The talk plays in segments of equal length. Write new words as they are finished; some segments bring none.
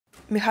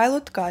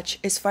Mikhailo Tkach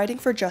is fighting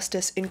for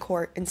justice in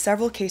court in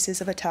several cases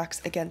of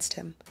attacks against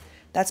him.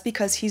 That's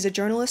because he's a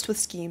journalist with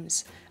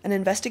schemes, an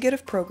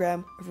investigative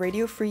program of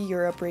Radio Free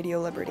Europe,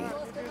 Radio Liberty.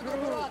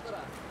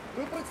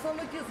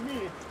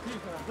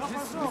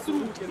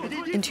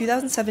 In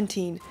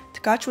 2017,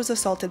 Tkach was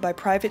assaulted by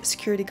private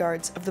security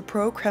guards of the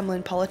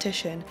pro-Kremlin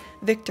politician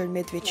Viktor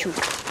Medvedchuk.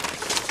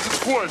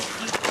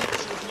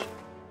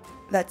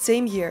 That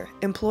same year,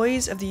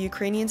 employees of the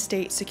Ukrainian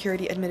State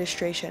Security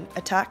Administration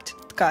attacked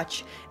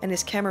Tkach and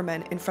his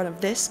cameramen in front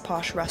of this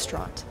posh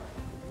restaurant.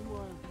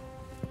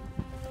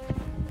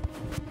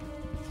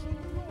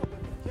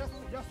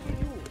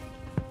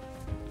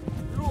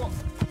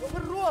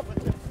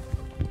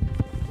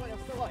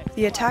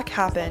 The attack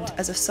happened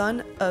as a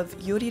son of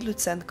Yuri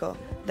Lutsenko,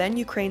 then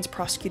Ukraine's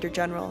prosecutor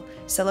general,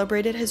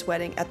 celebrated his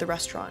wedding at the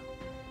restaurant.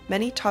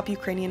 Many top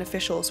Ukrainian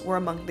officials were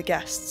among the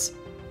guests.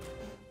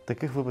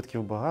 Таких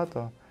випадків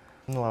багато.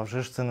 А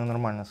вже ж це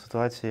ненормальна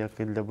ситуація, як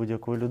і для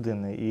будь-якої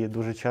людини. І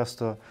дуже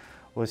часто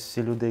ось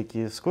ці люди,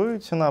 які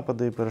скоюють ці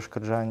напади і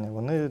перешкоджання,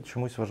 вони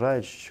чомусь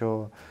вважають,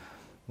 що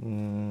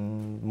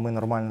ми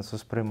нормально це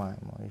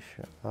сприймаємо.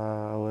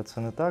 Але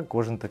це не так.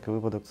 Кожен такий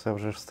випадок – це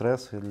вже ж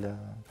стрес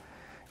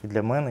і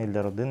для мене, і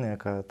для родини,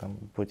 яка там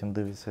потім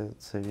дивиться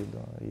це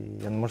відео.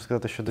 І я не можу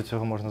сказати, що до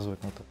цього можна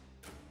звикнути.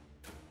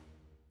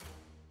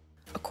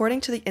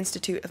 According to the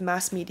Institute of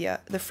Mass Media,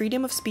 the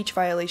freedom of speech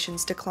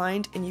violations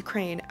declined in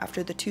Ukraine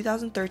after the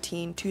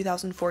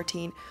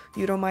 2013-2014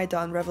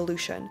 Euromaidan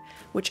revolution,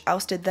 which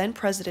ousted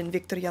then-President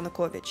Viktor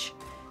Yanukovych.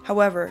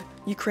 However,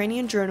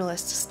 Ukrainian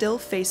journalists still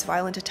face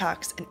violent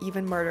attacks and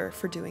even murder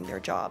for doing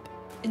their job.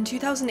 In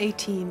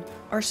 2018,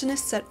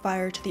 arsonists set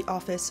fire to the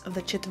office of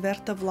the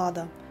Четверта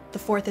Влада,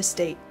 the Fourth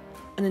Estate,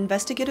 an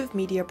investigative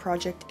media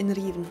project in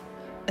Rivne,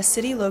 a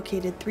city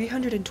located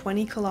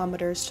 320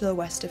 kilometers to the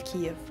west of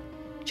Kyiv.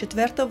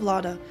 Четверта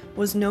Влада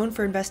was known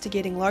for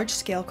investigating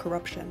large-scale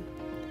corruption.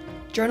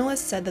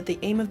 Journalists said that the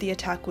aim of the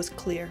attack was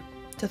clear: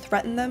 to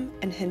threaten them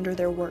and hinder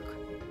their work.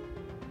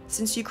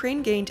 Since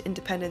Ukraine gained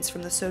independence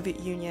from the Soviet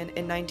Union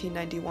in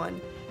 1991,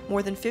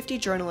 more than 50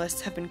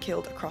 journalists have been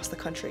killed across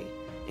the country,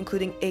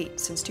 including 8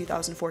 since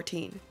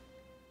 2014.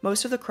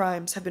 Most of the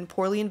crimes have been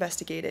poorly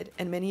investigated,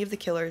 and many of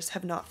the killers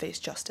have not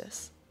faced justice.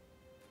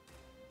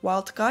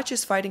 While Tkach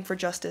is fighting for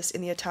justice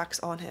in the attacks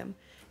on him,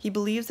 he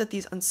believes that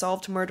these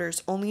unsolved murders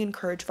only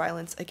encourage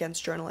violence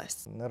against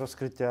journalists.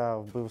 Нерозкриття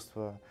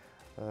вбивства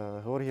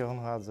Георгія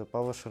Гонгадзе,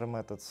 Павла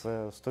Шеремета –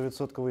 це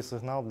 100%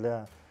 сигнал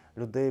для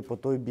людей по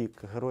той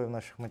бік, героїв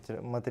наших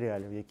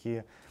матеріалів,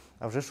 які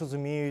вже ж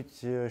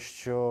розуміють,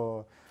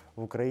 що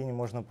в Україні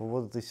можна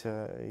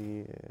поводитися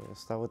і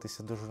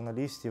ставитися до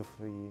журналістів,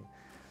 і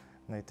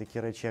навіть такі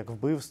речі, як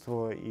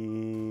вбивство, і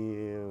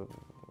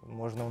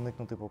можна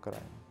уникнути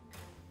покарання.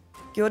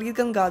 Georgy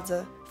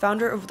Gangadze,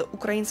 founder of the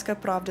Ukrainska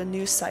Pravda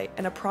news site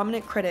and a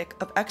prominent critic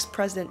of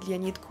ex-president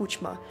Leonid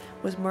Kuchma,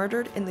 was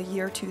murdered in the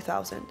year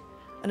 2000,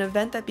 an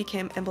event that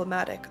became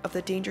emblematic of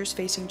the dangers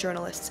facing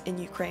journalists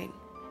in Ukraine.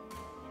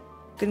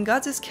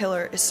 Gangadze's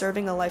killer is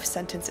serving a life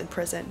sentence in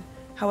prison.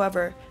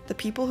 However,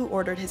 the people who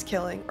ordered his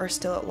killing are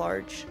still at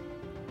large.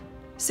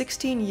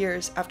 16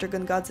 years after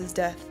Gangadze's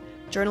death,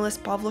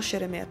 journalist Pavlo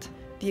Sheremet,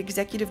 the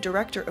executive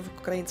director of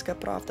Ukrainska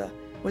Pravda,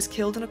 was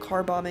killed in a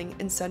car bombing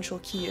in central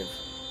Kyiv.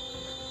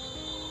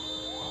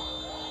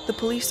 The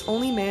police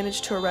only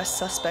managed to arrest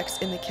suspects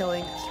in the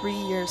killing 3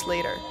 years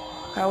later.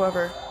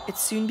 However, it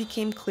soon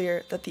became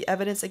clear that the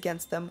evidence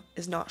against them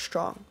is not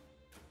strong.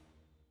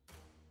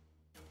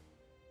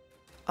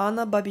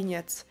 Anna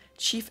Babinets,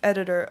 chief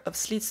editor of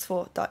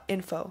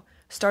Slidstvo.info,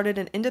 started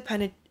an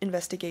independent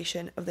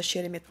investigation of the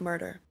Sheremet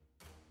murder.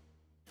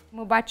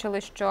 Ми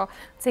бачили, що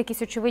це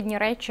якісь очевидні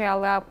речі,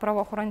 але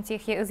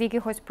правоохоронці їх з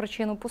якихось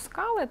причин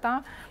упускали.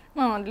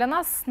 Для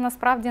нас,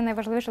 насправді,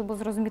 найважливіше було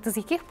зрозуміти, з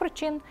яких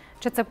причин.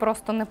 Чи це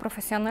просто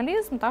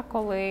непрофесіоналізм,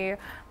 коли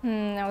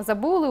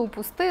забули,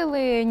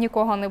 упустили,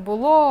 нікого не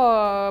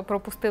було,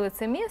 пропустили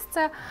це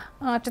місце.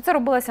 Чи це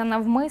робилося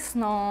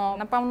навмисно?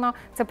 Напевно,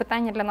 це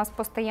питання для нас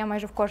постає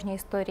майже в кожній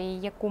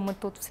історії, яку ми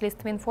тут в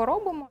Слідстві.Інфо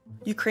робимо.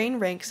 Ukraine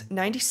ranks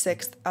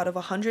 96th out of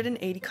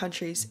 180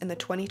 countries in the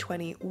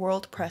 2020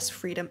 World Press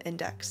Freedom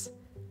Index.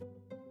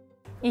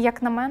 І,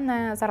 як на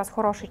мене, зараз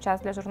хороший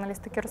час для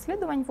журналістики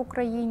розслідувань в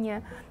Україні.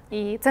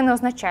 І це не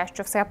означає,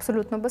 що все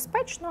абсолютно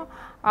безпечно,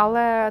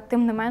 але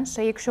тим не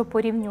менше, якщо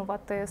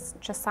порівнювати з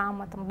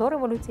часами до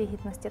Революції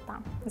Гідності,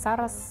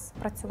 зараз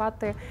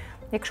працювати,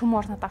 якщо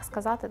можна так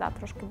сказати,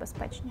 трошки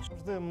безпечніше.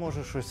 Завжди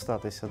може щось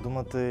статися.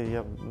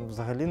 Я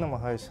взагалі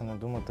намагаюся не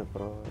думати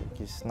про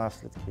якісь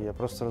наслідки. Я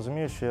просто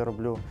розумію, що я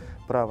роблю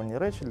правильні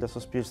речі для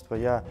суспільства.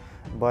 Я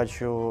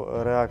бачу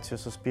реакцію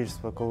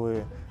суспільства,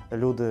 коли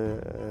люди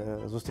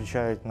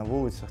зустрічають на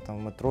вулицях, в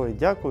метро і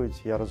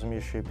дякують. Я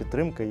розумію, що є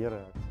підтримка, є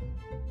реакція.